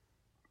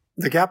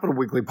The Capital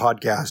Weekly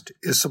podcast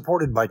is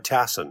supported by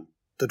TASIN,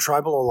 the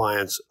Tribal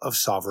Alliance of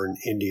Sovereign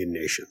Indian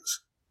Nations.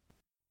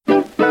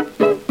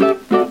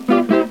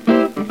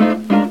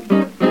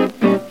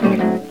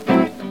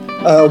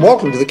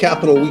 Welcome to the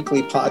Capital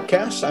Weekly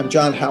podcast. I'm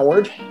John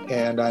Howard,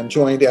 and I'm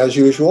joined, as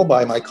usual,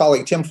 by my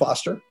colleague Tim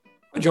Foster.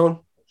 Hi,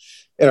 John.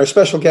 And our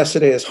special guest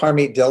today is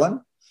Harmeet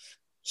Dhillon,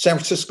 San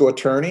Francisco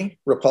attorney,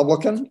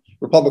 Republican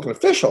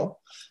official,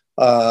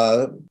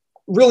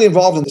 really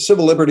involved in the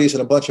civil liberties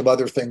and a bunch of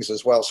other things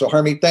as well. So,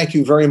 Harmeet, thank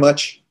you very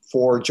much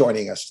for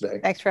joining us today.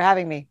 Thanks for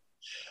having me.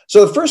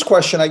 So the first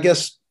question, I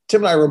guess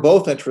Tim and I were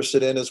both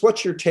interested in, is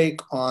what's your take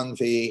on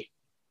the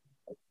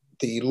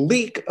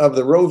leak of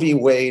the Roe v.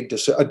 Wade,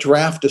 a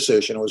draft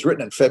decision? It was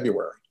written in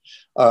February.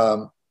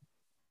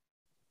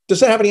 Does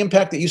that have any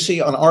impact that you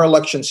see on our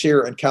elections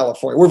here in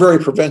California? We're very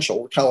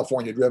provincial, we're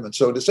California driven.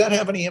 So does that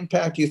have any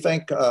impact, you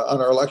think,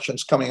 on our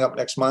elections coming up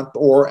next month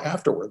or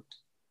afterward?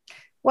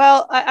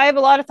 Well, I have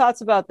a lot of thoughts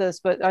about this,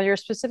 but on your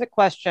specific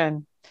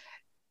question,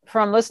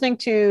 from listening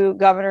to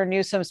Governor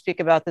Newsom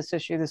speak about this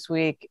issue this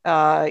week,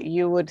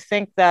 you would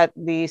think that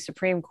the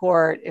Supreme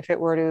Court, if it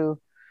were to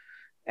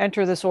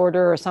enter this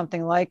order or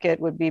something like it,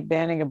 would be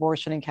banning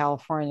abortion in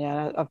California.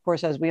 Of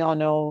course, as we all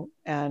know,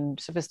 and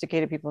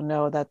sophisticated people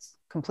know, that's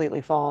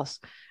completely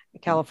false.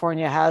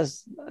 California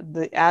has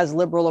as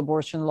liberal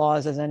abortion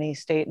laws as any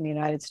state in the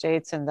United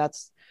States. And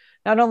that's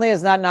not only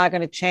is that not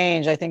going to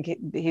change, I think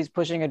he's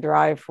pushing a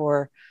drive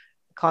for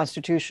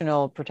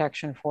constitutional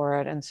protection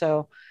for it. And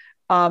so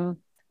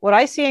what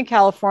I see in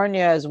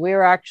California is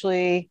we're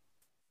actually,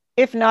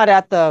 if not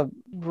at the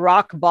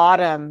rock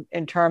bottom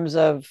in terms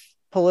of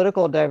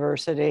political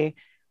diversity,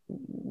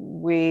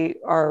 we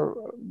are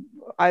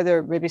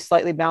either maybe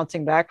slightly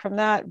bouncing back from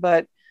that.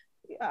 But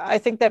I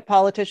think that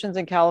politicians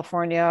in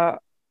California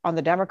on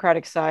the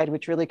Democratic side,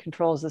 which really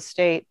controls the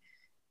state,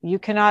 you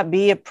cannot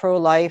be a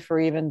pro-life or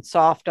even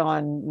soft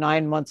on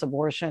 9 months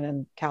abortion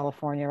in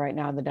California right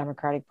now in the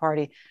Democratic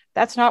Party.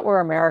 That's not where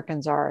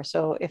Americans are.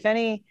 So if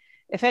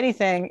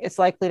anything, it's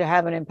likely to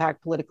have an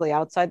impact politically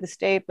outside the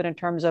state, but in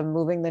terms of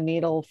moving the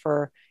needle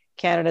for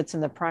candidates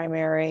in the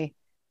primary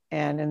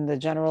and in the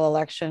general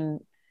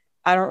election,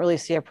 I don't really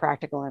see a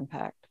practical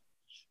impact.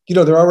 You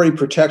know, there are already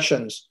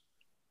protections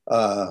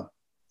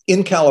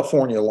in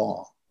California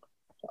law.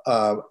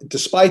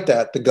 Despite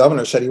that, the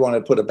governor said he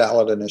wanted to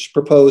put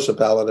propose a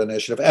ballot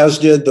initiative, as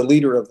did the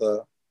leader of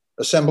the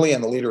Assembly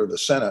and the leader of the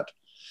Senate,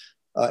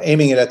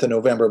 aiming it at the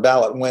November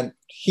ballot when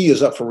he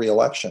is up for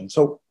re-election.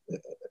 So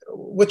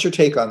what's your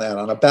take on that,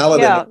 on a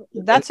ballot? Yeah,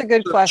 that's a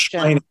good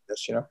question.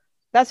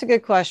 That's a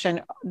good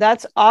question.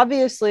 That's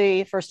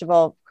obviously, first of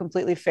all,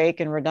 completely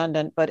fake and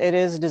redundant, but it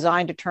is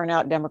designed to turn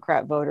out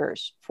Democrat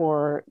voters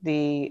for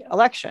the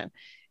election.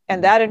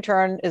 And that in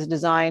turn is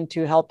designed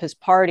to help his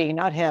party,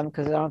 not him,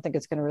 because I don't think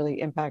it's going to really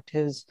impact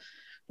his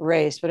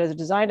race, but it's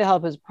designed to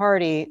help his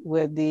party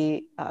with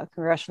the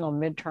congressional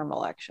midterm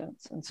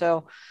elections. And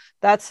so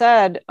that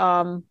said,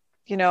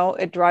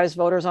 it drives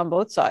voters on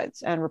both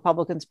sides, and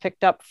Republicans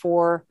picked up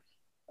 4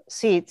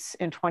 seats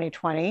in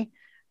 2020.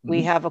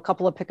 We have a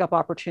couple of pickup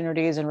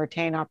opportunities and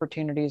retain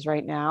opportunities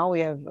right now. We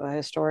have a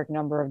historic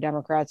number of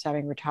Democrats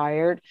having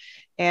retired.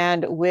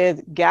 And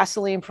with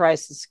gasoline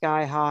prices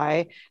sky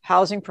high,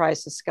 housing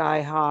prices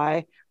sky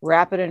high,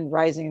 rapid and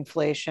rising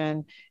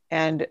inflation,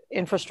 and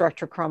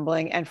infrastructure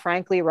crumbling, and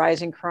frankly,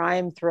 rising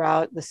crime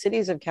throughout the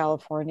cities of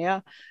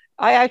California,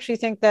 I actually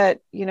think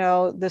that,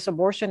 this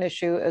abortion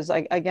issue is,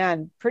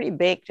 again, pretty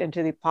baked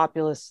into the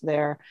populace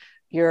there.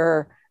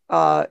 Your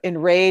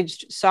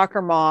enraged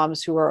soccer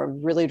moms who are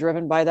really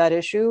driven by that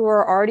issue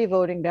are already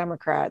voting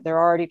Democrat. They're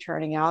already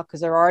turning out because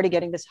they're already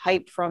getting this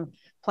hype from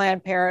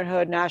Planned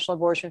Parenthood, National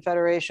Abortion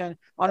Federation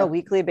on a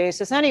weekly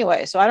basis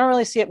anyway. So I don't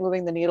really see it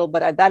moving the needle,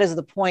 but that is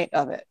the point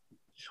of it.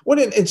 Well,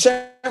 in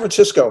San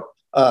Francisco,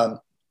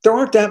 there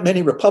aren't that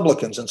many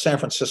Republicans in San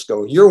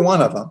Francisco. You're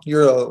one of them.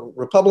 You're a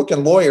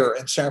Republican lawyer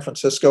in San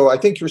Francisco. I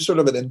think you're sort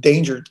of an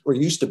endangered, or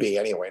used to be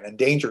anyway, an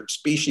endangered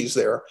species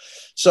there.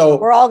 So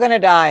we're all going to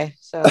die.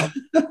 So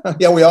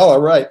yeah, we all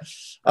are, right.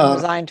 I'm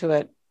resigned to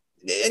it.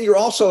 And you're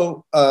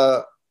also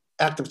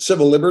active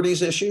civil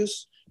liberties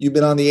issues. You've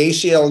been on the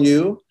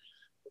ACLU.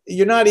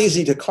 You're not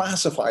easy to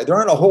classify. There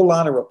aren't a whole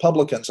lot of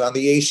Republicans on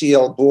the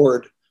ACL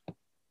board.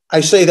 I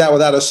say that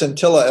without a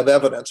scintilla of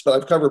evidence, but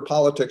I've covered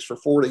politics for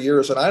 40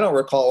 years and I don't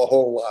recall a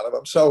whole lot of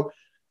them. So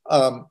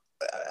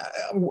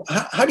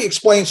how do you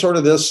explain sort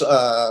of this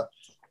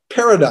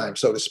paradigm,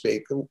 so to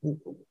speak?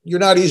 You're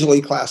not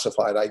easily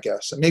classified, I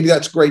guess. And maybe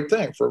that's a great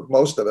thing for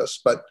most of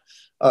us, but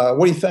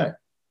what do you think?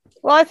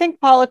 Well, I think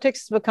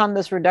politics has become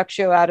this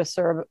reductio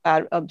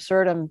ad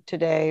absurdum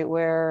today,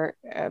 where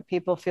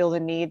people feel the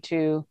need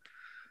to,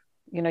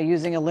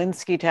 using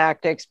Alinsky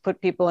tactics,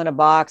 put people in a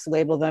box,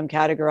 label them,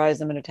 categorize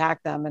them, and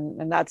attack them.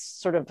 And that's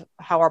sort of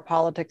how our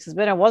politics has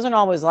been. It wasn't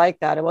always like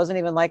that. It wasn't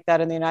even like that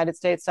in the United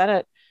States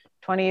Senate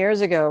 20 years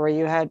ago, where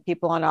you had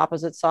people on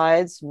opposite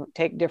sides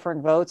take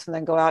different votes and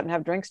then go out and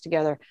have drinks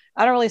together.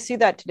 I don't really see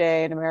that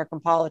today in American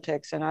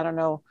politics. And I don't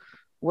know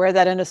where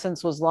that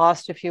innocence was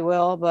lost, if you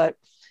will. But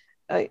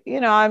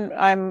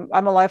I'm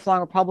a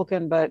lifelong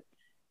Republican, but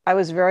I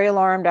was very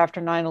alarmed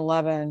after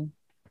 9/11,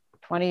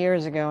 20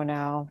 years ago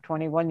now,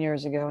 21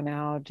 years ago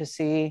now, to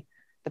see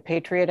the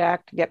Patriot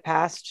Act get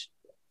passed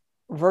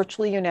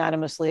virtually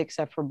unanimously,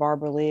 except for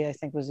Barbara Lee, I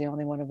think was the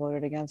only one who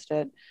voted against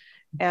it.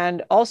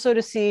 And also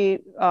to see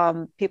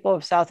people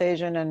of South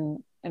Asian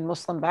and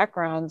Muslim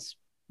backgrounds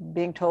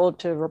being told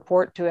to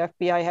report to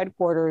FBI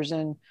headquarters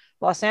in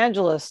Los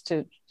Angeles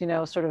to,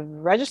 sort of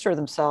register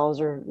themselves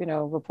or,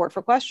 report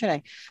for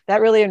questioning. That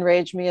really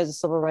enraged me as a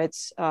civil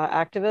rights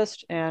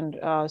activist. And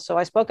so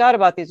I spoke out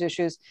about these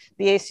issues.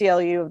 The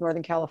ACLU of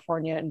Northern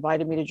California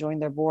invited me to join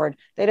their board.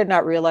 They did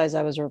not realize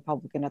I was a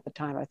Republican at the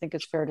time. I think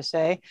it's fair to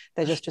say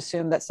they just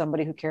assumed that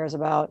somebody who cares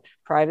about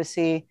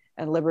privacy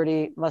and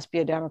liberty must be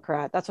a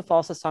Democrat. That's a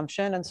false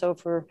assumption. And so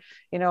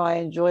I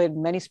enjoyed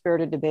many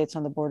spirited debates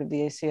on the board of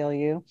the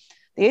ACLU.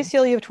 The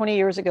ACLU of 20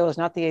 years ago is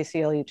not the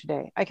ACLU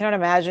today. I cannot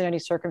imagine any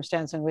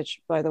circumstance in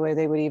which, by the way,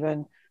 they would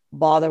even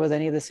bother with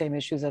any of the same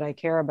issues that I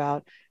care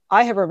about.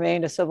 I have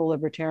remained a civil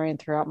libertarian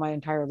throughout my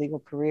entire legal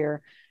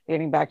career,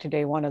 dating back to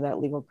day one of that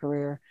legal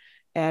career.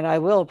 And I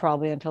will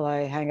probably until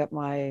I hang up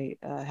my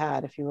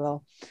hat, if you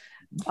will.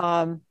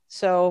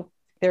 So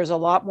there's a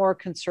lot more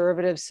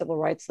conservative civil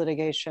rights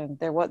litigation.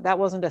 That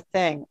wasn't a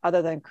thing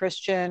other than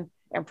Christian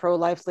and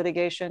pro-life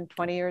litigation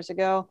 20 years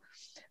ago.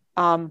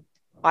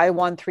 I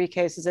won 3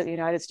 cases at the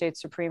United States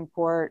Supreme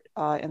Court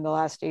in the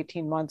last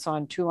 18 months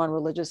on 2 on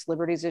religious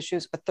liberties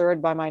issues, a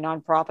 3rd by my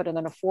nonprofit, and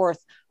then a 4th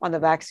on the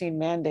vaccine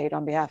mandate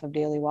on behalf of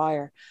Daily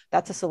Wire.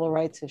 That's a civil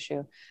rights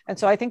issue. And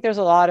so I think there's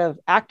a lot of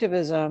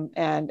activism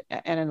and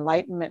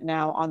enlightenment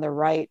now on the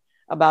right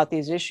about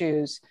these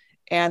issues.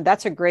 And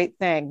that's a great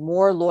thing.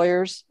 More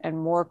lawyers and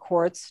more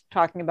courts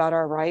talking about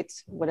our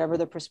rights, whatever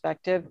the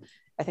perspective.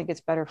 I think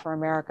it's better for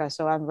America.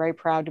 So I'm very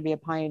proud to be a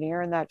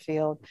pioneer in that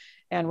field.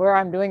 And where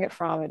I'm doing it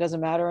from, it doesn't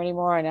matter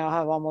anymore. I now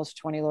have almost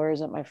 20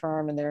 lawyers at my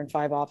firm, and they're in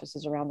 5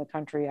 offices around the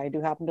country. I do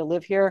happen to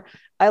live here.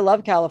 I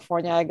love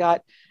California. I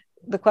got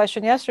the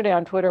question yesterday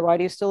on Twitter, why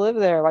do you still live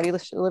there? Why do you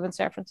live in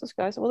San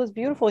Francisco? I said, well, it's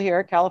beautiful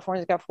here.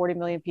 California's got 40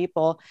 million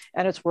people,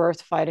 and it's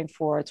worth fighting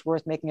for. It's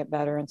worth making it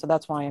better. And so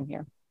that's why I'm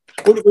here.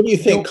 What do you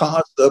think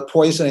caused the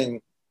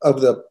poisoning of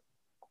the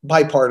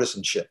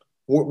bipartisanship?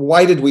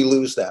 Why did we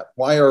lose that?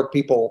 Why are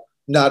people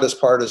not as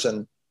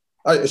partisan,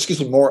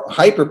 more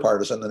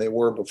hyper-partisan than they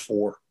were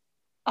before?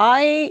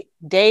 I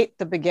date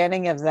the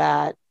beginning of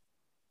that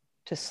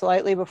to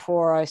slightly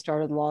before I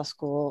started law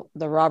school.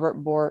 The Robert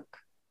Bork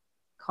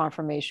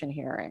confirmation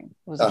hearing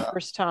was the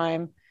first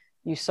time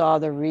you saw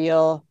the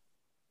real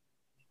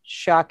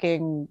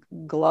shocking,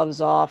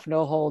 gloves off,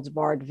 no holds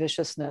barred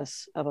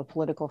viciousness of a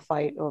political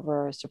fight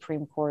over a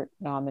Supreme Court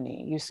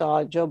nominee. You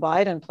saw Joe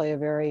Biden play a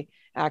very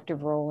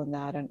active role in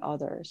that, and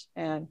others.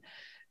 And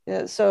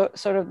so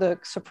sort of the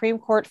Supreme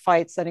Court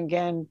fights that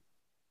again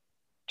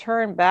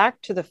turn back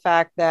to the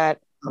fact that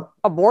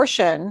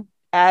abortion,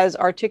 as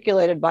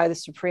articulated by the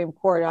Supreme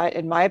Court,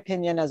 in my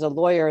opinion, as a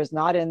lawyer, is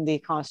not in the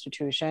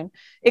Constitution.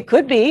 It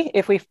could be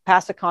if we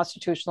pass a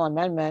constitutional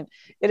amendment.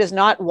 It is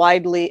not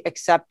widely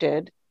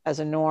accepted as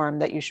a norm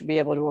that you should be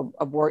able to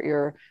abort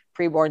your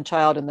preborn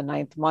child in the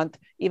 9th month,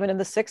 even in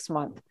the 6th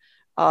month.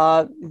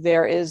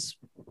 There is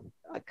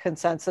a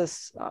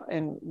consensus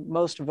in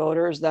most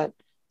voters that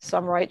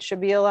some rights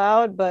should be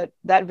allowed, but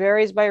that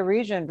varies by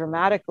region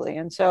dramatically.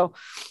 And so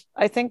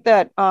I think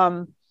that,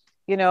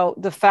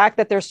 the fact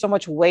that there's so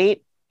much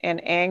weight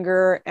and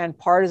anger and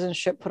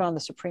partisanship put on the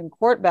Supreme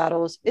Court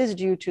battles is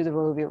due to the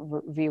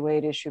Roe v.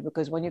 Wade issue,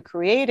 because when you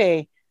create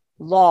a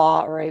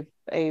law or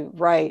a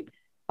right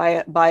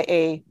by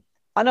a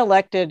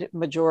unelected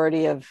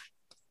majority of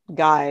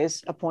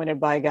guys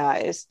appointed by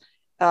guys,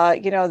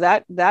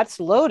 that's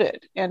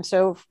loaded. And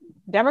so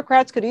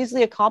Democrats could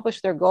easily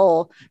accomplish their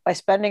goal by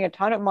spending a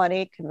ton of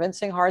money,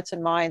 convincing hearts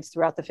and minds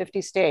throughout the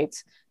 50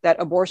 states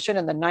that abortion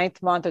in the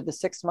 9th month or the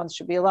 6th month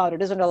should be allowed.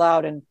 It isn't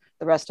allowed in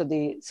the rest of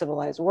the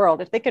civilized world.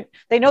 If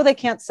they know they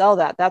can't sell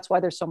that. That's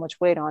why there's so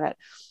much weight on it.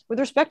 With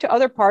respect to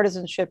other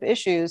partisanship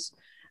issues,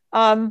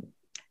 I've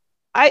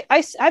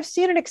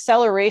seen an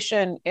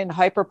acceleration in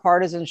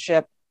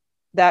hyperpartisanship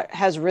that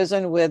has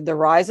risen with the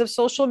rise of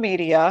social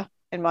media,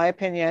 in my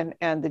opinion,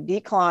 and the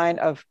decline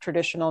of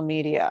traditional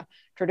media.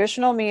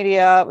 Traditional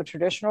media with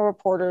traditional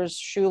reporters,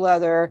 shoe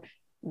leather,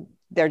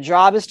 their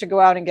job is to go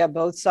out and get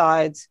both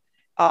sides.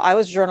 I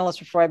was a journalist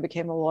before I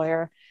became a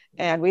lawyer,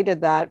 and we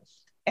did that.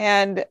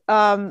 And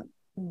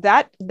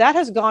that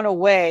has gone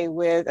away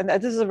with, and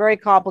this is a very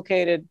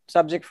complicated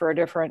subject for a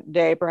different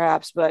day,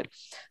 perhaps, but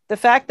the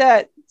fact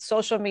that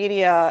social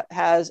media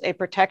has a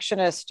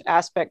protectionist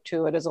aspect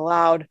to it has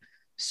allowed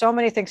so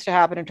many things to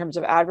happen in terms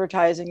of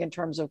advertising, in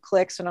terms of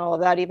clicks and all of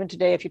that. Even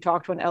today, if you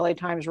talk to an LA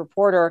Times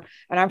reporter,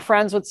 and I'm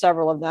friends with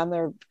several of them,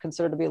 they're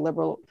considered to be a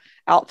liberal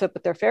outfit,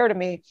 but they're fair to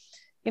me.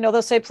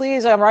 They'll say,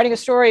 please, I'm writing a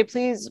story,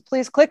 please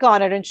click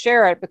on it and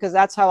share it, because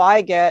that's how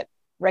I get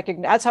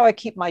recognized. That's how I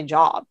keep my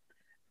job.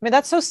 I mean,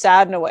 that's so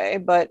sad in a way,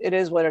 but it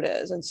is what it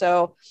is. And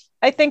so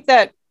I think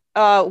that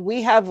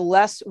we have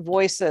less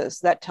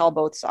voices that tell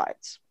both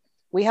sides.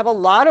 We have a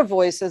lot of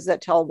voices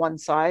that tell one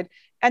side,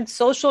 And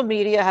social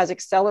media has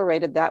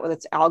accelerated that with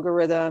its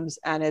algorithms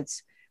and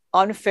its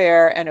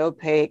unfair and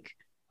opaque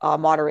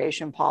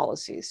moderation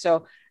policies.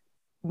 So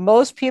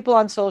most people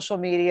on social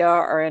media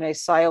are in a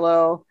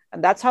silo,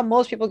 and that's how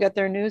most people get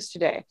their news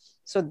today.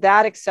 So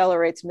that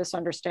accelerates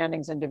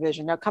misunderstandings and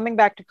division. Now, coming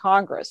back to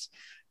Congress,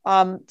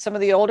 some of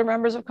the older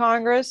members of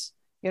Congress,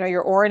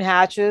 your Orrin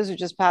Hatches, who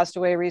just passed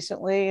away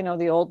recently,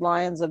 the old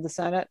lions of the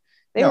Senate,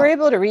 they were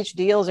able to reach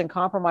deals and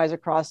compromise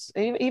across.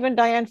 Even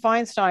Dianne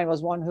Feinstein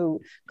was one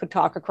who could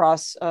talk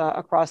across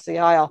the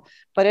aisle.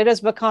 But it has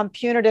become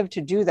punitive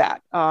to do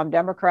that.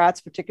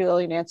 Democrats,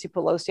 particularly Nancy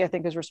Pelosi, I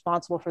think, is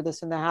responsible for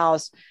this in the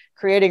House,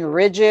 creating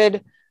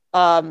rigid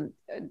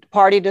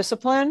party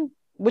discipline,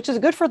 which is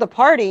good for the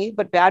party,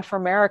 but bad for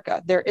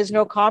America. There is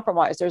no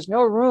compromise. There's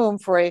no room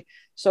for a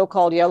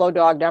so-called yellow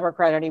dog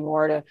Democrat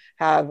anymore to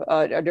have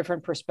a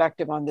different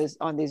perspective on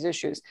these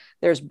issues.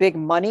 There's big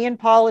money in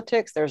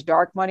politics. There's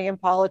dark money in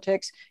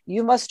politics.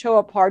 You must toe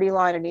a party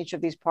line in each of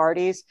these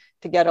parties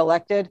to get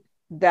elected.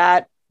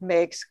 That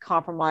makes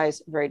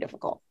compromise very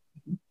difficult.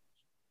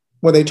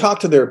 When they talk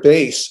to their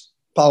base,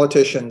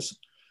 politicians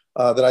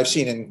that I've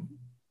seen in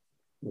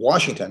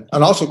Washington,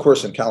 and also, of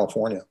course, in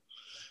California,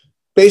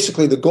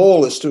 basically the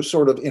goal is to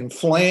sort of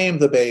inflame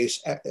the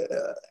base,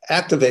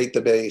 activate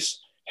the base,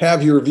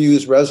 have your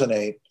views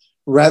resonate,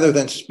 rather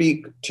than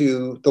speak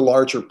to the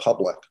larger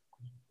public.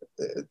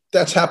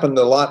 That's happened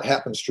a lot,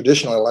 happens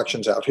traditional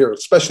elections out here,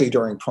 especially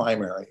during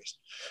primaries.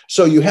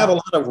 So you have a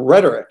lot of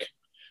rhetoric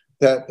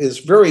that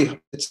is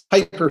it's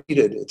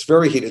hyper-heated, it's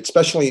very heated,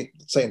 especially,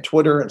 say, in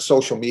Twitter and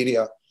social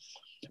media.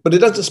 But it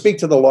doesn't speak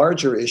to the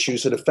larger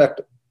issues that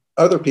affect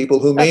other people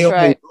who may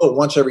only vote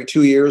once every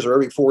 2 years or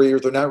every 4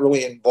 years. They're not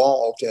really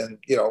involved in,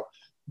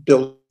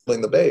 building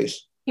the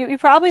base. You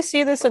probably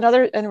see this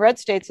in red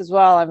states as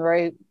well. I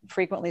very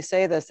frequently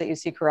say this, that you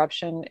see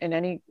corruption in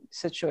any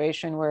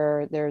situation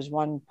where there's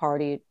one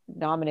party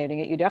dominating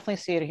it. You definitely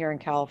see it here in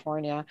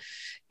California.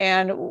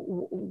 And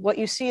what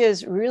you see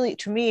is really,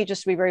 to me,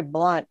 just to be very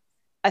blunt,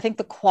 I think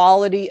the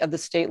quality of the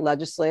state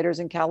legislators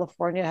in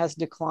California has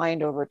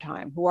declined over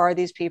time. Who are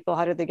these people?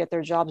 How did they get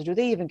their jobs? Do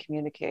they even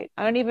communicate?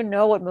 I don't even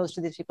know what most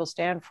of these people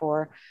stand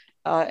for,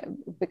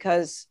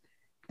 because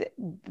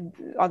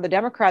on the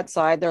Democrat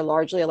side, they're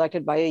largely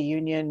elected by a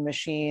union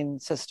machine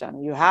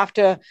system. You have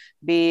to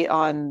be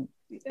on.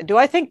 Do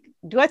I think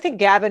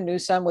Gavin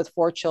Newsom, with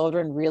 4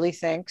 children, really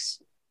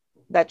thinks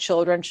that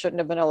children shouldn't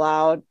have been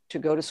allowed to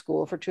go to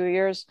school for 2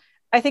 years?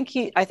 I think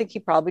he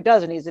probably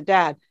does, and he's a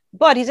dad.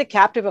 But he's a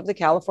captive of the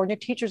California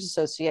Teachers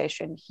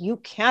Association. You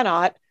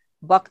cannot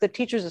buck the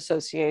Teachers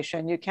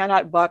Association. You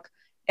cannot buck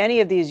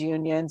any of these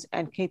unions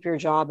and keep your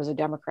job as a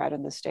Democrat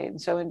in the state.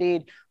 And so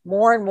indeed,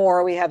 more and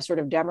more, we have sort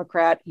of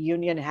Democrat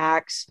union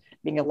hacks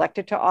being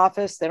elected to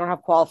office. They don't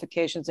have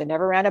qualifications. They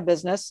never ran a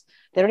business.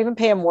 They don't even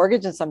pay a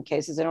mortgage in some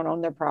cases. They don't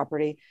own their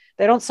property.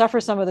 They don't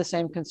suffer some of the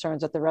same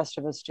concerns that the rest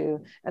of us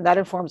do. And that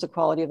informs the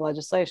quality of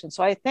legislation.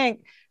 So I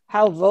think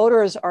how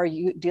voters are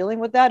dealing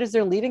with that is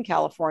they're leaving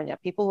California.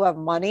 People who have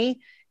money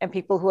and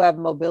people who have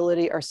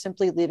mobility are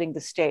simply leaving the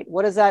state.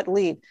 What does that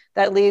leave?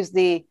 That leaves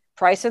the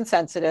price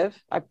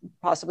insensitive. I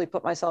possibly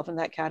put myself in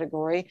that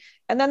category.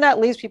 And then that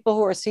leaves people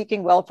who are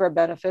seeking welfare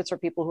benefits or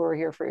people who are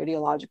here for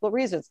ideological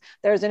reasons.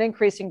 There's an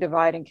increasing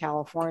divide in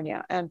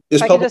California. And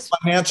is public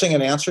financing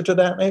an answer to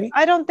that, maybe?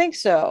 I don't think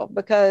so,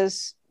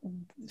 because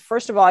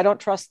first of all, I don't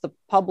trust the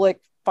public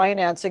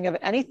financing of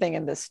anything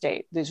in this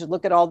state. You should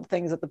look at all the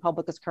things that the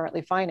public is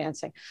currently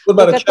financing. What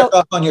about a check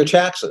off on your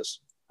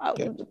taxes?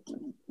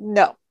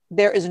 No,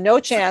 there is no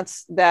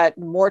chance that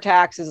more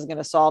taxes is going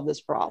to solve this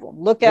problem.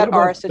 Look at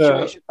our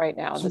situation right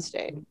now in the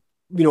state.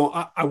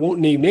 I won't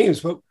name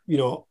names, but,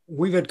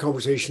 we've had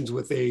conversations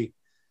with a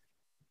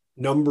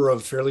number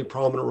of fairly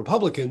prominent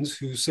Republicans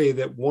who say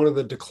that one of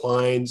the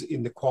declines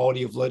in the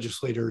quality of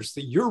legislators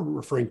that you're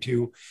referring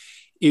to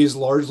is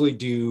largely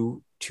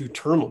due to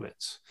term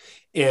limits.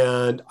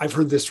 And I've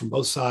heard this from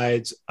both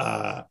sides.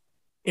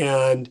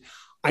 And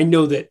I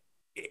know that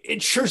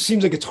it sure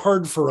seems like it's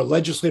hard for a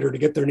legislator to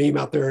get their name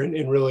out there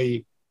and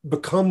really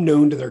become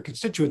known to their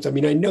constituents. I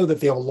mean, I know that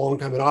they have a long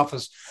time in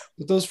office,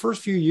 but those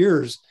first few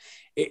years,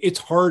 it's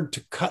hard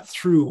to cut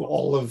through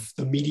all of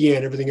the media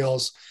and everything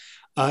else.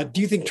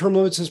 Do you think term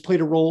limits has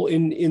played a role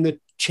in the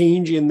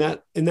change in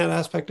that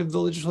aspect of the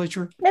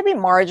legislature? Maybe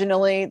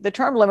marginally. The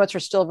term limits are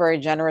still very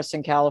generous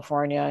in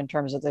California in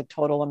terms of the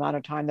total amount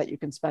of time that you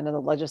can spend in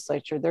the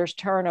legislature. There's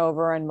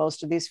turnover, and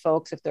most of these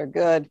folks, if they're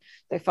good,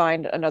 they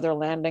find another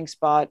landing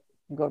spot,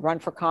 go run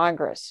for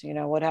Congress,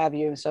 what have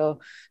you. So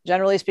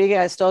generally speaking,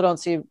 I still don't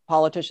see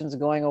politicians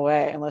going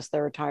away unless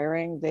they're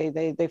retiring.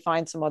 They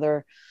find some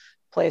other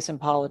place in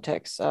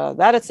politics.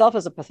 That itself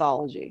is a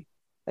pathology.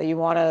 That you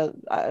want to,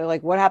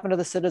 like, what happened to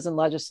the citizen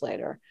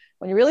legislator?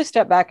 When you really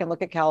step back and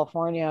look at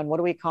California and what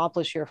do we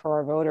accomplish here for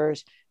our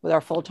voters with our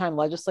full-time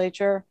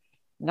legislature?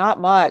 Not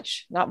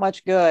much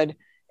good.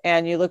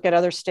 And you look at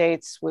other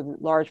states with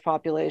large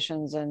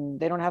populations and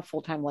they don't have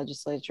full-time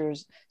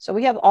legislatures. So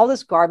we have all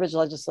this garbage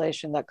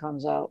legislation that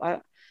comes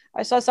out.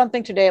 I saw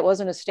something today. It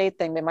wasn't a state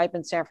thing. They might have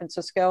been San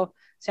Francisco.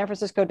 San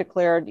Francisco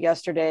declared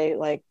yesterday,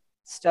 like,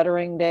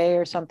 stuttering day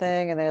or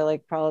something, and they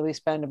like probably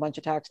spend a bunch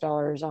of tax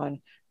dollars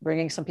on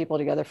bringing some people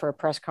together for a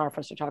press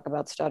conference to talk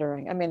about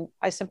stuttering. I mean,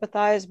 I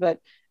sympathize, but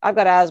I've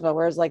got asthma.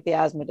 Where's like the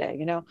asthma day,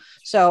 you know?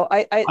 So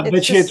I I it's bet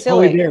you just it's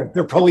silly. probably there.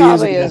 There It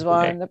probably is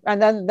one,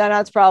 and then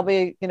that's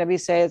probably going to be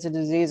say it's a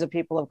disease of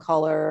people of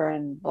color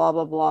and blah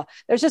blah blah.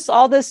 There's just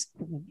all this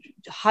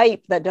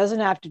hype that doesn't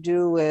have to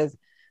do with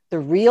the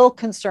real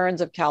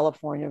concerns of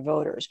California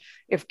voters.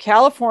 If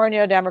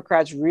California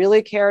Democrats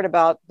really cared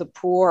about the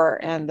poor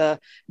and the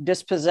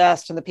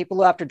dispossessed and the people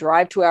who have to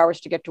drive 2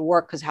 hours to get to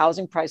work because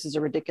housing prices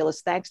are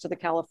ridiculous, thanks to the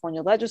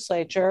California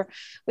legislature,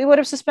 we would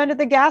have suspended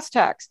the gas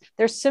tax.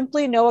 There's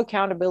simply no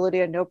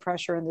accountability and no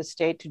pressure in the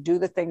state to do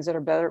the things that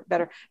are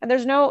better. And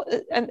there's no,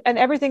 and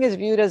everything is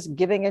viewed as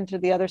giving into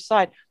the other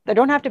side. There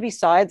don't have to be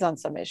sides on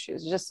some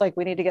issues, just like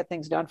we need to get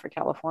things done for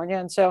California.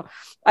 And so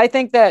I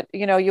think that,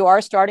 you know, you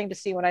are starting to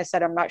see when I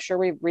said, I'm not sure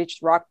we've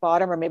reached rock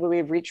bottom, or maybe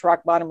we've reached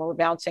rock bottom and we're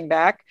bouncing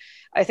back.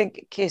 I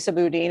think Kesa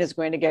Boudin is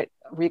going to get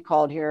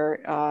recalled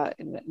here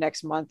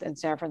next month in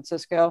San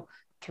Francisco.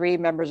 3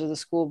 members of the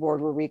school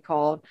board were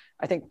recalled.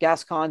 I think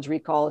Gascon's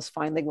recall is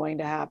finally going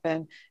to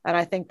happen. And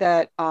I think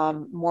that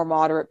more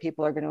moderate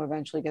people are going to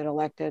eventually get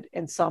elected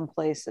in some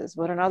places,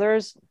 but in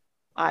others,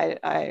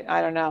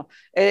 I don't know.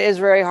 It is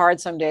very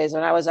hard some days.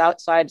 When I was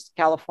outside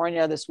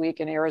California this week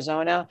in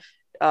Arizona,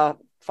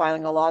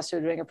 filing a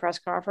lawsuit, doing a press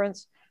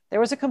conference, there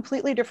was a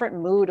completely different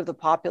mood of the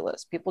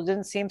populace. People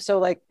didn't seem so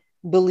like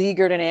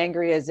beleaguered and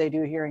angry as they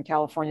do here in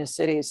California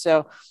cities.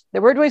 So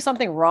that we're doing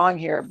something wrong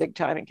here big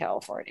time in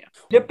California.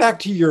 Get back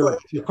to your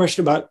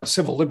question about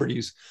civil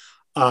liberties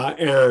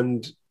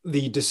and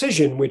the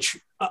decision, which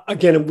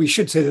again, we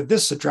should say that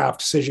this is a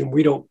draft decision.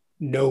 We don't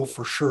know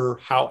for sure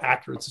how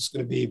accurate this is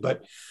going to be,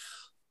 but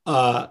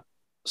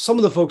some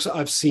of the folks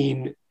I've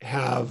seen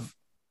have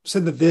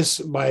said that this,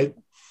 by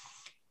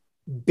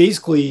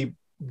basically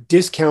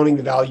discounting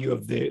the value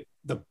of the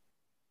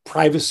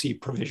privacy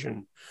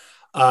provision,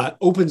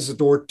 opens the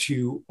door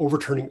to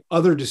overturning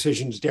other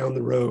decisions down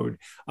the road,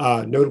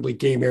 notably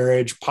gay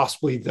marriage,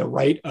 possibly the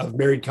right of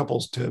married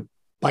couples to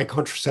buy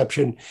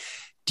contraception.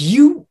 Do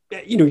you,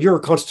 you're a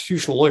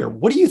constitutional lawyer.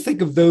 What do you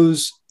think of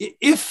those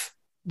if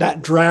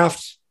that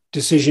draft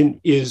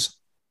decision is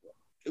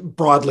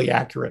broadly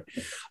accurate?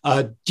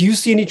 Do you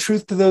see any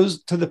truth to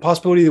those, to the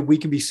possibility that we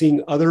could be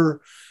seeing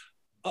other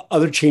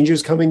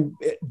changes coming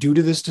due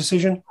to this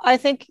decision? I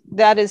think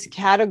that is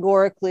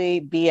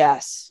categorically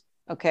BS.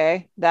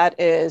 Okay. That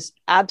is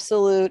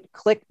absolute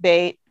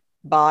clickbait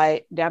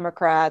by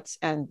Democrats.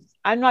 And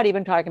I'm not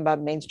even talking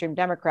about mainstream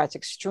Democrats,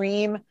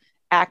 extreme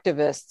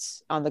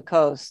activists on the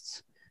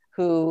coasts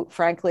who,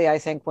 frankly, I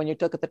think when you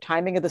look at the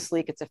timing of this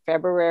leak, it's a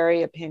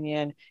February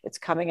opinion. It's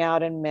coming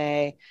out in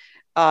May.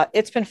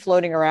 It's been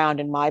floating around,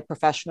 in my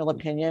professional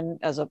opinion,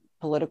 as a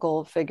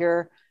political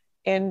figure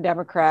in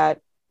Democrat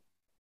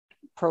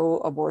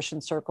pro-abortion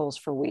circles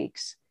for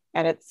weeks.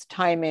 And its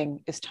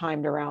timing is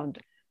timed around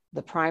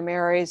the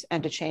primaries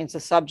and to change the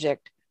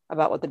subject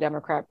about what the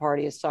Democrat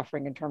Party is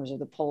suffering in terms of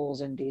the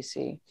polls in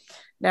DC.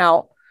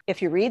 Now,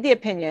 if you read the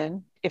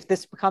opinion, if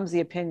this becomes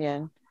the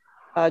opinion,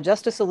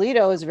 Justice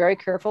Alito is very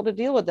careful to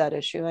deal with that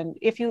issue. And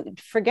if you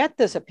forget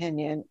this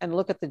opinion and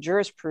look at the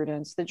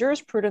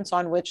jurisprudence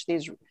on which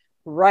these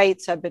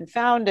rights have been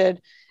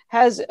founded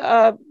has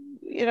been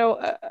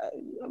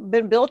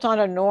built on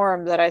a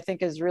norm that I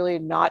think is really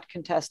not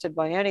contested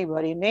by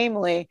anybody,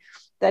 namely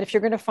that if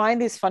you're going to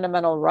find these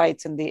fundamental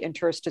rights in the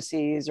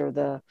interstices or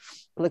the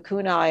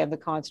lacunae of the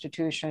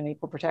Constitution,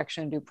 equal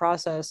protection, due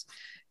process,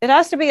 it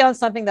has to be on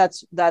something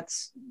that's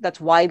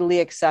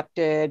widely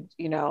accepted.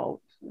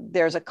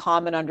 There's a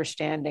common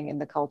understanding in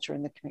the culture,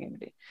 in the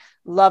community.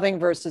 Loving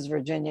versus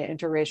Virginia,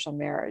 interracial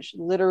marriage.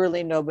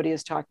 Literally nobody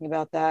is talking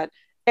about that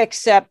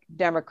except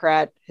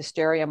Democrat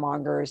hysteria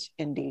mongers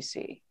in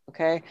DC.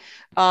 Okay.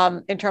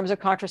 In terms of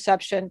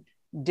contraception,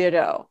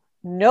 ditto.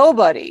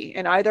 Nobody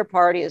in either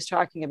party is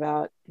talking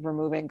about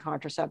removing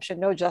contraception.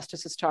 No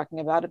justice is talking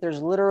about it.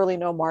 There's literally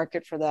no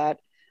market for that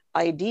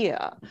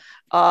idea.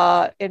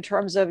 In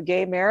terms of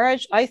gay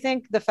marriage, I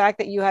think the fact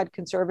that you had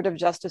conservative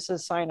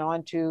justices sign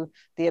on to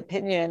the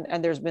opinion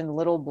and there's been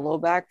little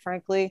blowback,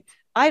 frankly,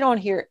 I don't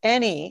hear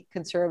any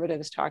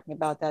conservatives talking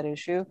about that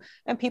issue.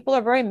 And people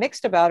are very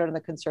mixed about it on the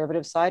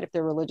conservative side. If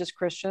they're religious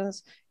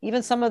Christians,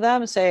 even some of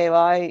them say,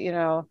 well,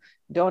 I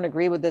don't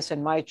agree with this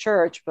in my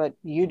church, but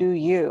you do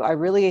you. I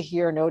really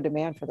hear no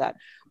demand for that.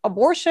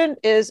 Abortion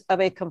is of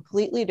a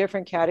completely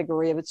different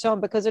category of its own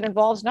because it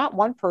involves not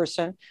one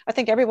person. I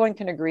think everyone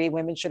can agree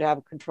women should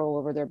have control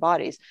over their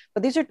bodies,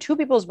 but these are 2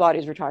 people's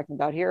bodies we're talking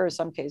about here, or in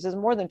some cases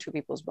more than 2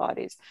 people's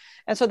bodies.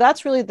 And so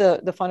that's really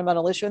the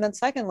fundamental issue. And then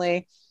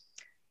secondly,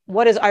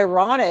 what is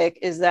ironic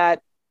is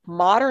that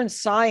modern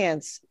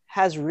science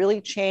has really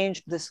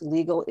changed this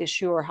legal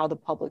issue or how the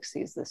public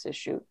sees this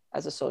issue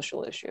as a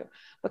social issue.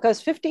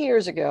 Because 50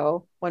 years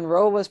ago, when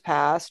Roe was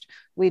passed,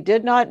 we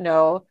did not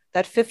know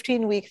that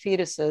 15-week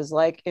fetuses,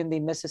 like in the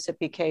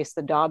Mississippi case,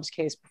 the Dobbs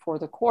case before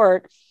the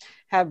court,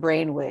 have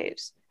brain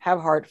waves. have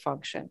heart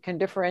function, can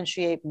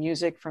differentiate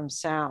music from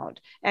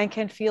sound, and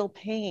can feel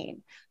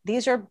pain.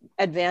 These are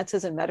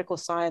advances in medical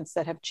science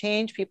that have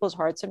changed people's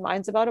hearts and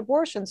minds about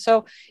abortion.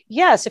 So,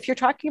 yes, if you're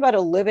talking about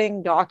a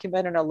living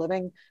document and a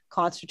living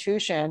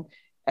constitution,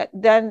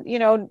 then,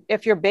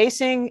 if you're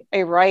basing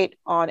a right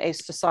on a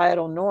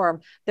societal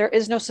norm, there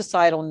is no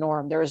societal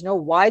norm. There is no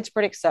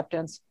widespread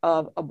acceptance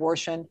of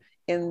abortion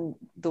in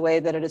the way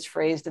that it is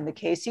phrased in the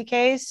Casey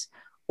case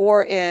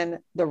or in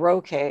the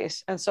Roe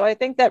case. And so I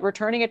think that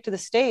returning it to the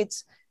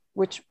states,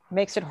 which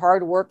makes it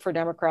hard work for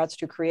Democrats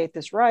to create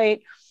this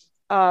right,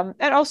 and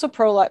also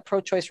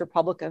pro-choice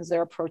Republicans,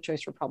 there are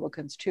pro-choice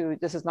Republicans too.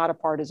 This is not a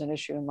partisan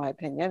issue, in my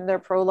opinion. They're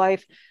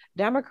pro-life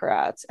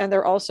Democrats, and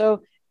they're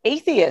also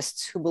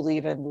atheists who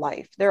believe in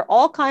life. There are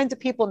all kinds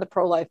of people in the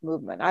pro-life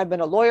movement. I've been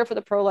a lawyer for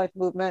the pro-life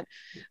movement.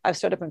 I've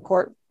stood up in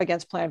court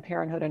against Planned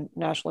Parenthood and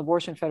National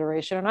Abortion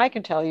Federation. And I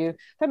can tell you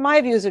that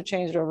my views have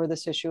changed over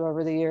this issue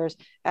over the years,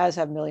 as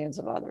have millions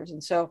of others.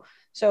 And so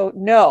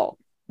no,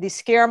 the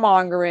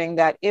scaremongering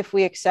that if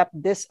we accept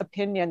this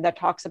opinion that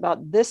talks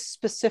about this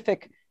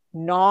specific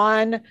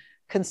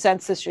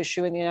non-consensus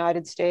issue in the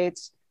United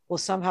States will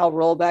somehow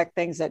roll back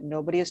things that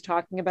nobody is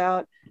talking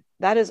about,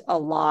 that is a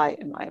lie,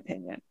 in my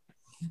opinion.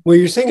 Well,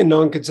 you're saying a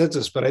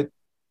non-consensus, but I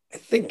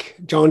think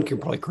John can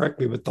probably correct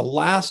me, but the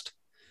last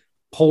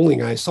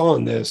polling I saw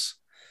on this,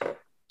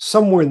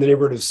 somewhere in the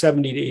neighborhood of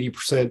 70 to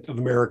 80% of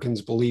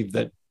Americans believe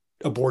that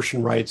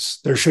abortion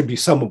rights, there should be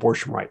some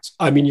abortion rights.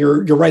 I mean,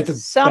 you're right.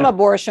 Some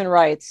abortion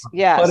rights,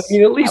 yes. But I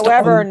mean, at least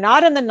however,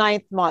 not in the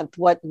 9th month.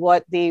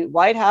 What the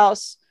White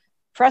House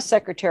press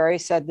secretary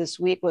said this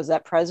week was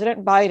that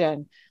President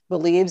Biden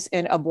believes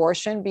in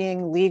abortion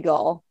being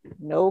legal,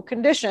 no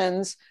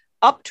conditions,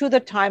 up to the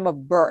time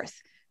of birth.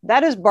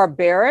 That is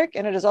barbaric,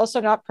 and it is also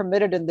not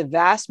permitted in the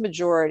vast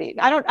majority.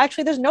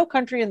 There's no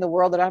country in the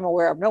world that I'm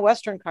aware of, no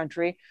Western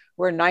country,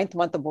 where 9th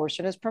month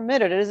abortion is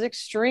permitted. It is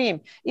extreme.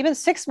 Even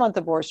 6th month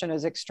abortion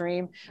is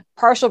extreme.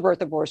 Partial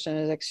birth abortion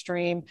is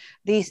extreme.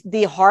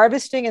 The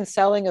harvesting and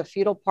selling of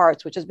fetal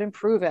parts, which has been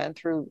proven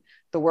through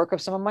the work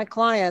of some of my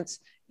clients,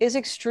 is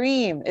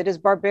extreme. It is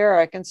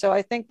barbaric. And so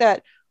I think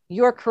that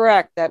you're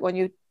correct that when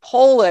you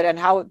poll it and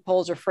how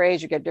polls are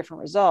phrased, you get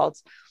different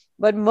results.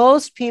 But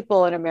most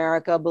people in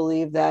America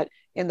believe that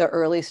in the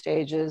early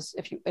stages,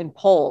 in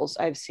polls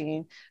I've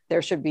seen,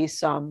 there should be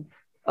some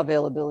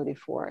availability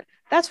for it.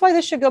 That's why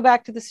this should go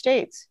back to the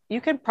states. You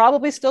can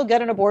probably still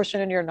get an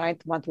abortion in your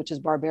 9th month, which is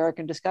barbaric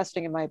and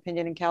disgusting, in my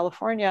opinion, in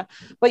California,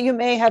 but you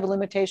may have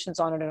limitations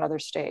on it in other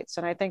states.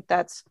 And I think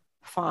that's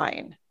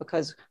fine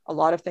because a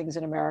lot of things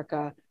in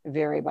America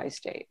vary by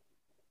state.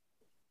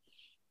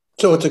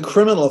 So it's a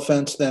criminal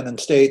offense then in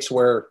states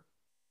where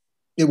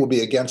it will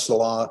be against the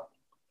law.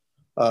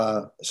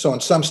 So in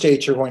some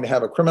states, you're going to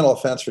have a criminal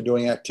offense for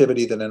doing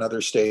activity that in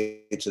other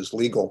states is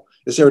legal.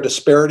 Is there a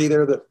disparity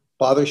there that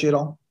bothers you at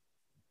all?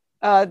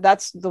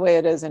 That's the way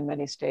it is in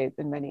many states,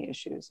 in many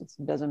issues. It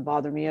doesn't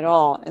bother me at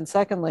all. And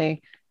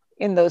secondly,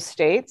 in those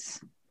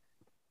states,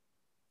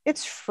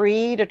 it's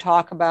free to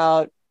talk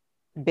about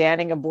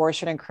banning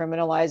abortion and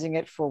criminalizing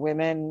it for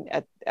women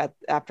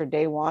after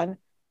day one,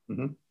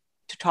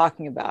 to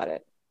talking about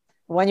it.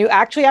 When you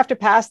actually have to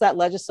pass that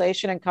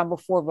legislation and come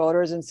before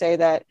voters and say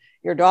that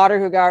your daughter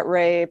who got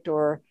raped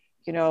or,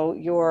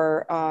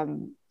 your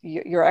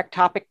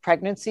ectopic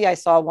pregnancy, I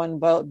saw one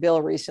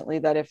bill recently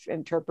that if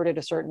interpreted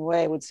a certain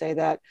way would say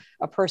that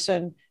a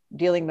person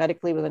dealing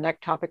medically with an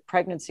ectopic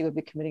pregnancy would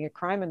be committing a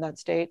crime in that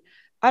state.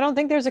 I don't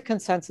think there's a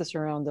consensus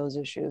around those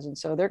issues. And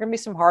so there are going to be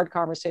some hard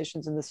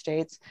conversations in the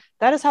states.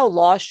 That is how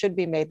laws should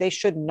be made. They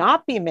should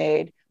not be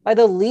made by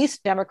the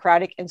least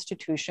democratic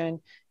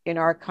institution in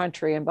our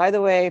country. And by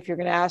the way, if you're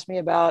going to ask me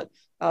about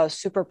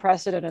super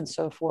precedent and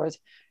so forth,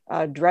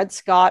 Dred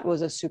Scott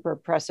was a super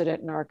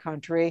precedent in our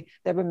country.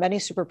 There have been many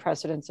super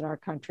precedents in our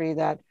country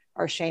that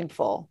are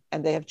shameful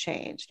and they have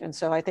changed. And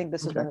so I think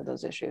this is one of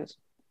those issues.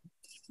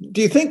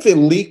 Do you think the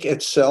leak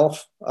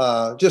itself,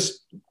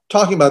 just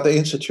talking about the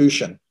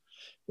institution,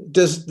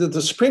 does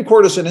the Supreme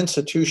Court as an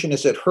institution,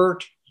 is it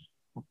hurt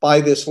by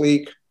this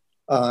leak?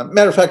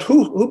 Matter of fact,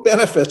 who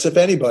benefits, if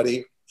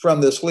anybody, from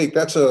this leak?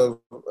 That's a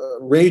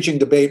raging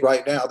debate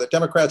right now. The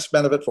Democrats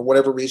benefit for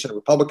whatever reason,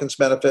 Republicans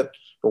benefit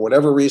for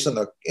whatever reason.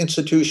 The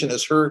institution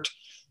is hurt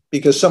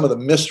because some of the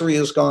mystery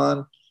is gone.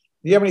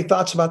 Do you have any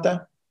thoughts about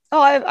that?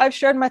 Oh, I've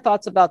shared my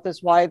thoughts about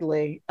this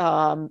widely.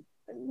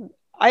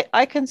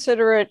 I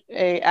consider it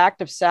an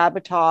act of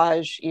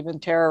sabotage, even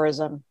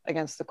terrorism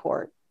against the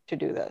court to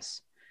do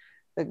this.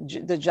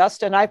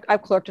 And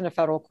I've clerked in a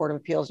federal court of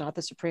appeals, not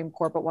the Supreme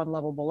Court, but one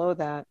level below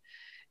that.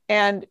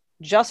 And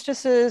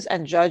justices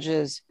and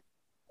judges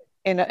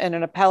in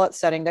an appellate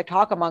setting, they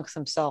talk amongst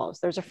themselves.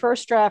 There's a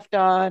first draft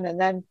done,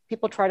 and then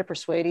people try to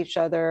persuade each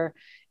other,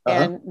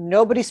 and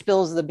nobody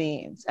spills the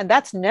beans. And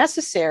that's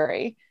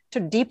necessary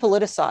to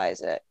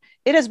depoliticize it.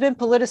 It has been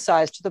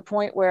politicized to the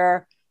point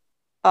where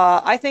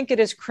I think it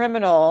is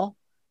criminal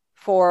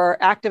for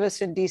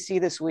activists in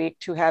DC this week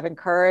to have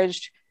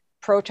encouraged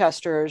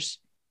protesters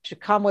to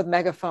come with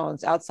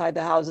megaphones outside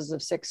the houses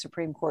of 6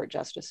 Supreme Court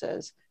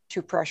justices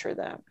to pressure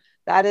them.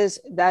 that is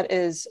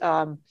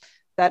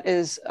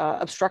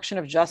obstruction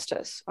of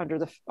justice under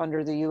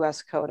the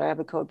U.S. code. I have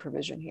a code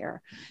provision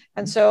here.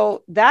 And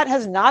so that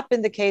has not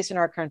been the case in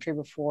our country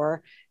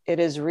before. It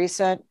is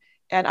recent.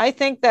 And I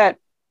think that,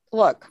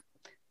 look,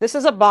 this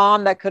is a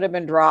bomb that could have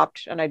been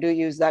dropped. And I do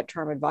use that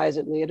term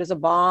advisedly. It is a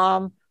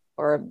bomb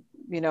or,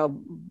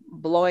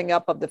 blowing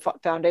up of the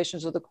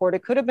foundations of the court.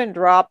 It could have been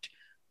dropped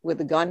with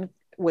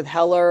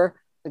Heller,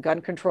 the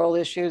gun control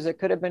issues. It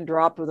could have been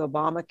dropped with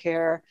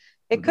Obamacare.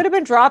 It could have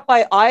been dropped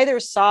by either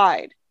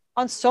side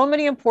on so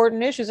many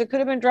important issues. It could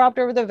have been dropped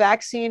over the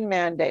vaccine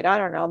mandate. I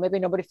don't know. Maybe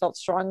nobody felt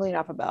strongly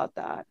enough about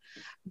that.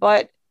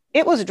 But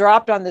it was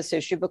dropped on this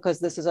issue because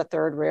this is a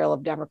third rail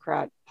of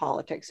Democrat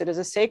politics. It is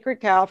a sacred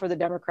cow for the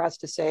Democrats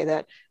to say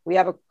that we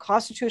have a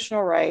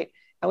constitutional right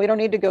and we don't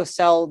need to go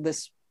sell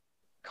this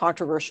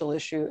controversial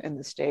issue in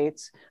the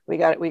states. We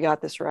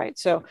got this right.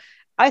 So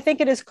I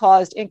think it has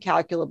caused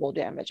incalculable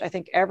damage. I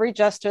think every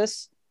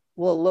justice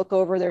will look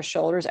over their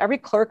shoulders. Every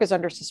clerk is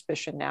under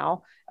suspicion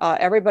now.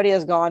 Everybody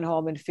has gone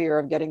home in fear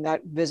of getting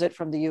that visit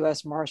from the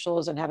U.S.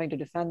 Marshals and having to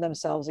defend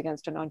themselves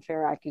against an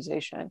unfair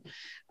accusation.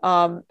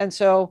 And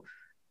so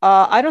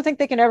I don't think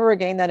they can ever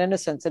regain that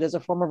innocence. It is a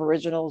form of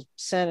original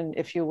sin,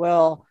 if you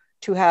will,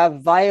 to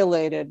have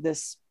violated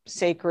this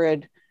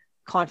sacred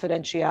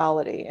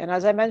confidentiality. And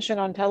as I mentioned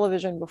on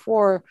television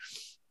before,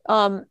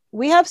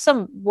 we have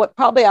some, what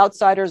probably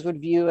outsiders would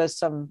view as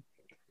some,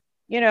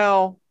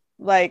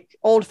 like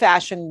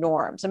old-fashioned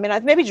norms. I mean,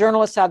 maybe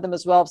journalists have them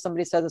as well. If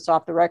somebody says it's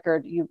off the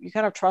record, you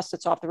kind of trust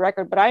it's off the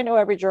record. But I know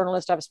every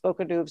journalist I've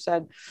spoken to have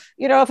said,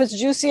 if it's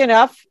juicy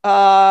enough,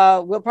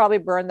 we'll probably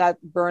burn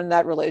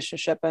that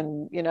relationship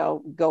and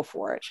go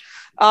for it.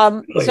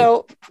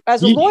 So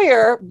as a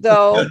lawyer,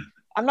 though,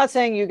 I'm not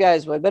saying you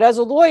guys would, but as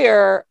a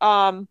lawyer,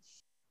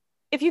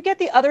 if you get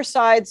the other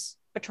side's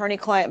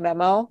attorney-client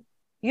memo,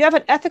 you have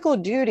an ethical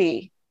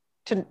duty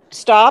to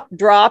stop,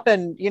 drop,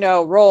 and,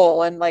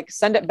 roll and like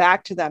send it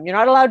back to them. You're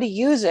not allowed to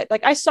use it.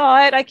 Like, I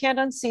saw it, I can't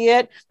unsee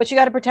it, but you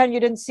got to pretend you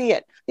didn't see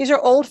it. These are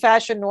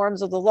old-fashioned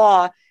norms of the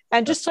law.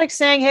 And just like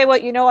saying, hey,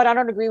 I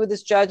don't agree with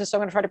this judge, and so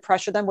I'm going to try to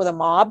pressure them with a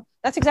mob.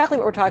 That's exactly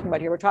what we're talking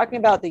about here. We're talking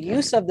about the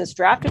use of this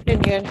draft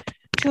opinion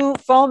to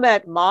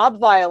foment mob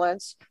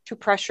violence, to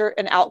pressure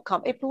an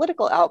outcome, a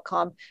political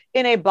outcome,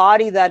 in a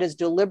body that is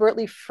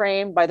deliberately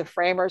framed by the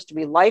framers to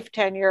be life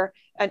tenure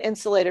and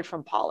insulated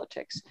from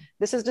politics.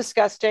 This is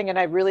disgusting, and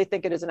I really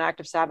think it is an act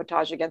of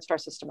sabotage against our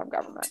system of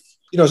government.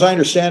 As I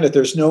understand it,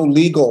 there's no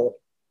legal,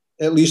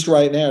 at least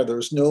right now,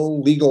 there's no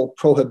legal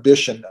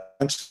prohibition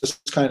against this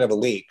kind of a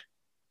leak.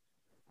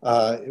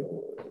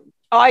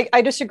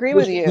 I disagree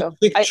with you.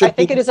 I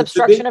think it is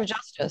obstruction of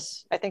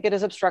justice. I think it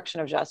is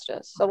obstruction of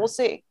justice. So we'll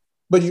see.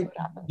 But do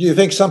you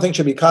think something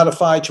should be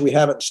codified? Should we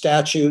have it in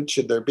statute?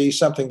 Should there be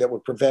something that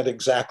would prevent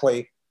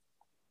exactly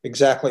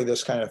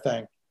this kind of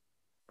thing?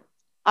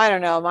 I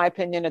don't know. In my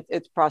opinion,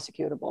 it's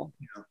prosecutable.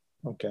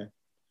 Yeah. Okay.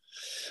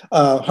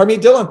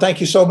 Harmeet Dillon,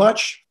 thank you so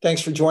much.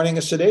 Thanks for joining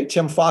us today.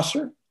 Tim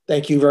Foster,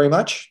 thank you very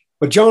much.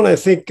 But John, I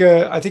think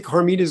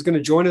Harmeet is going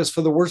to join us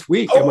for the worst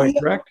week. Am I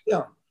correct?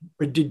 Yeah.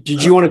 But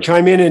did you want to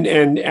chime in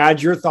and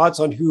add your thoughts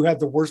on who had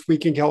the worst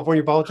week in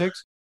California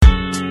politics?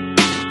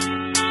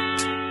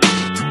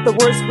 The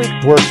worst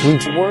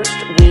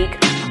week.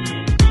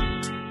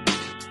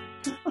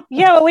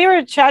 Yeah, well, we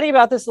were chatting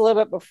about this a little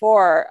bit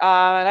before,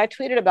 and I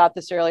tweeted about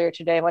this earlier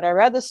today. When I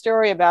read the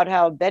story about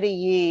how Betty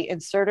Yee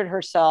inserted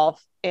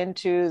herself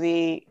into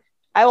the,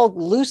 I will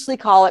loosely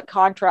call it,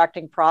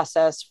 contracting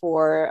process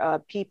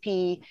for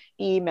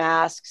PPE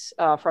masks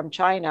from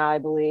China, I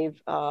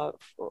believe,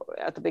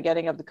 at the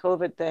beginning of the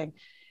COVID thing,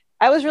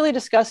 I was really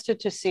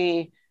disgusted to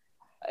see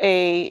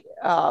the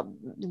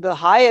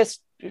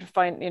highest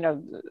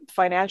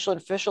financial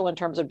official in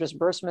terms of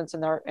disbursements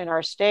in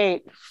our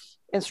state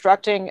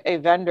instructing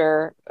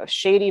a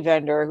shady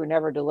vendor who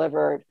never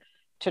delivered,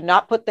 to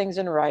not put things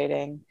in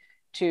writing,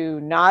 to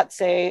not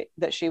say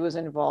that she was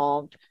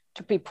involved,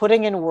 to be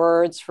putting in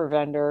words for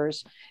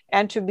vendors,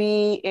 and to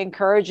be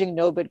encouraging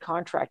no bid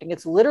contracting.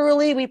 It's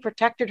literally, we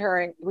protected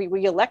her,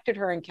 we elected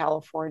her in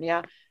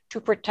California to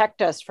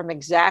protect us from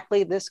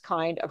exactly this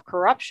kind of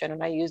corruption.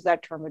 And I use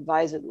that term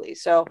advisedly.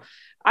 So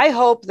I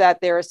hope that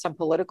there is some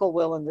political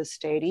will in this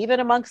state, even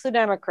amongst the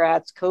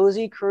Democrats,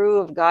 cozy crew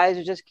of guys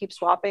who just keep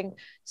swapping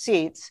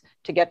seats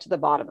to get to the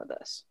bottom of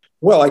this.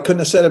 Well, I couldn't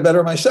have said it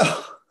better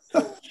myself.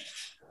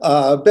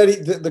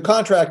 Betty, the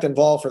contract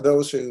involved, for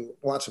those who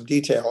want some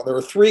detail, there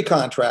were 3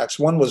 contracts.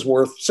 One was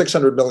worth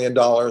 $600 million.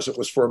 It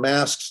was for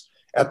masks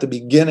at the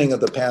beginning of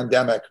the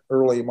pandemic,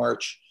 early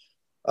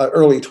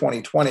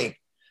 2020.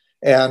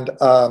 And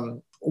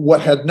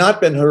what had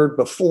not been heard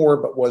before,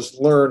 but was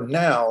learned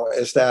now,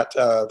 is that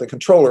the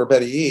controller,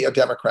 Betty Yee, a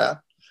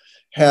Democrat,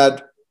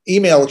 had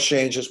email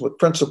exchanges with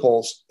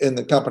principals in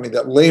the company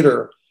that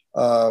later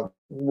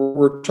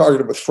were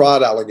targeted with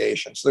fraud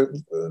allegations.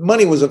 The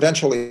money was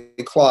eventually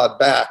clawed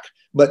back,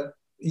 but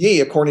Yee,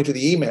 according to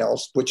the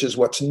emails, which is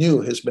what's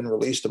new, has been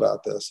released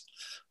about this,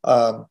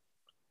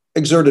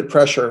 exerted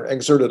pressure,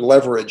 exerted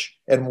leverage,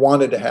 and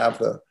wanted to have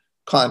the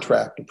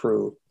contract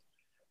approved.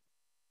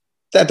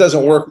 That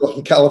doesn't work well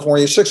in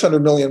California.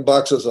 $600 million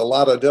is a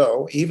lot of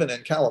dough, even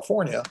in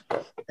California.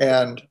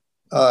 And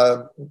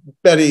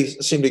Betty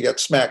seemed to get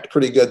smacked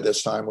pretty good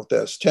this time with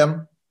this.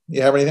 Tim,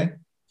 you have anything?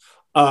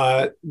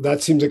 That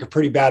seems like a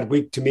pretty bad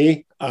week to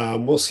me.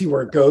 We'll see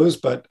where it goes,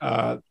 but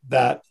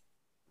that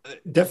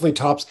definitely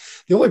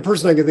tops. The only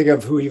person I can think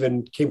of who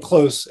even came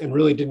close and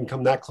really didn't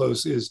come that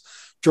close is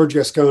George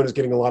Gascon is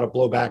getting a lot of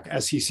blowback,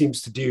 as he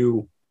seems to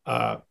do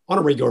on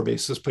a regular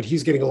basis, but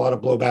he's getting a lot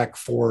of blowback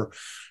for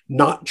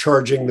not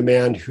charging the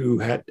man who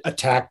had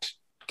attacked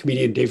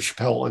comedian Dave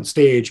Chappelle on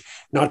stage,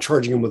 not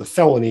charging him with a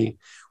felony,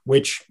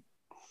 which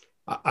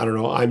I don't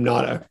know. I'm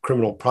not a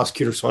criminal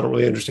prosecutor, so I don't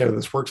really understand how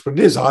this works, but it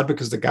is odd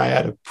because the guy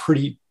had a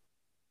pretty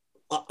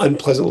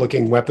unpleasant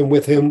looking weapon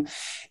with him.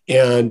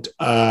 And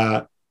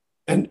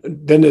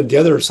then the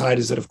other side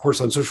is that, of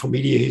course, on social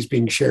media, he's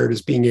being shared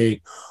as being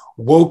a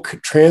woke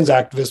trans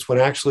activist when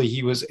actually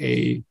he was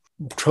a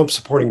Trump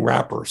supporting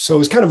rapper. So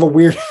it's kind of a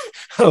weird,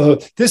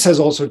 this has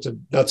all sorts of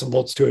nuts and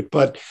bolts to it,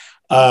 but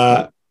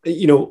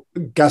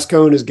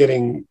Gascon is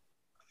getting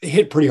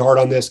hit pretty hard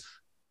on this.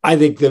 I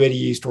think the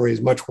Betty story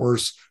is much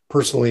worse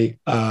personally.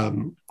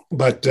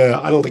 But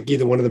I don't think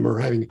either one of them are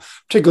having a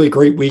particularly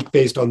great week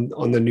based on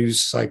the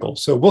news cycle.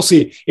 So we'll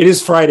see. It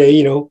is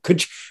Friday,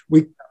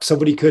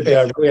 somebody could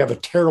really have a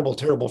terrible,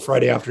 terrible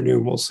Friday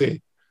afternoon. We'll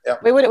see. Yeah.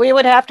 We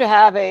would have to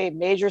have a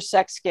major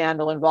sex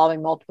scandal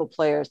involving multiple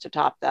players to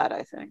top that,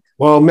 I think.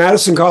 Well,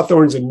 Madison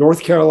Cawthorn's in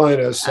North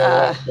Carolina,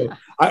 so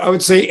I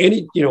would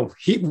say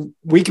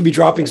we could be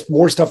dropping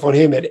more stuff on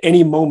him at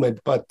any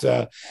moment, but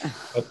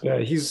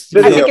he's.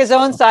 I think his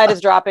own side is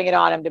dropping it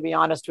on him. To be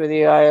honest with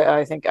you,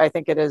 I think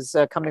it is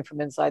coming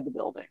from inside the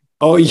building.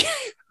 Oh yeah.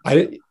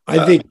 I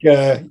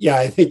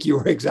think you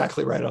were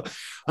exactly right.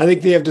 I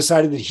think they have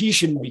decided that he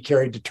shouldn't be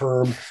carried to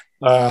term,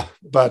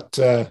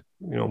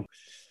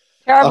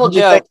 Terrible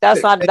joke.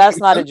 That's not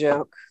a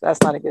joke.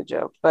 That's not a good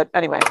joke. But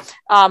anyway,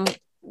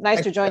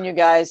 nice to join you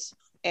guys,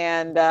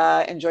 and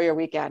enjoy your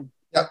weekend.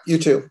 Yeah, you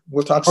too.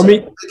 We'll talk soon.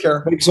 Take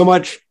care. Thanks so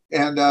much.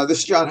 And this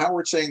is John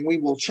Howard saying we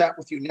will chat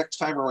with you next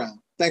time around.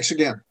 Thanks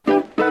again.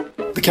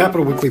 The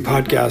Capital Weekly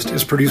podcast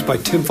is produced by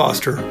Tim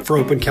Foster for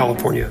Open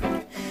California.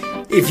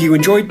 If you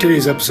enjoyed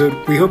today's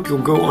episode, we hope you'll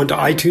go onto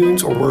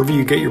iTunes or wherever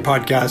you get your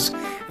podcasts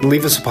and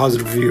leave us a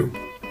positive review.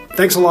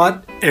 Thanks a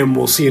lot, and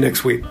we'll see you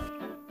next week.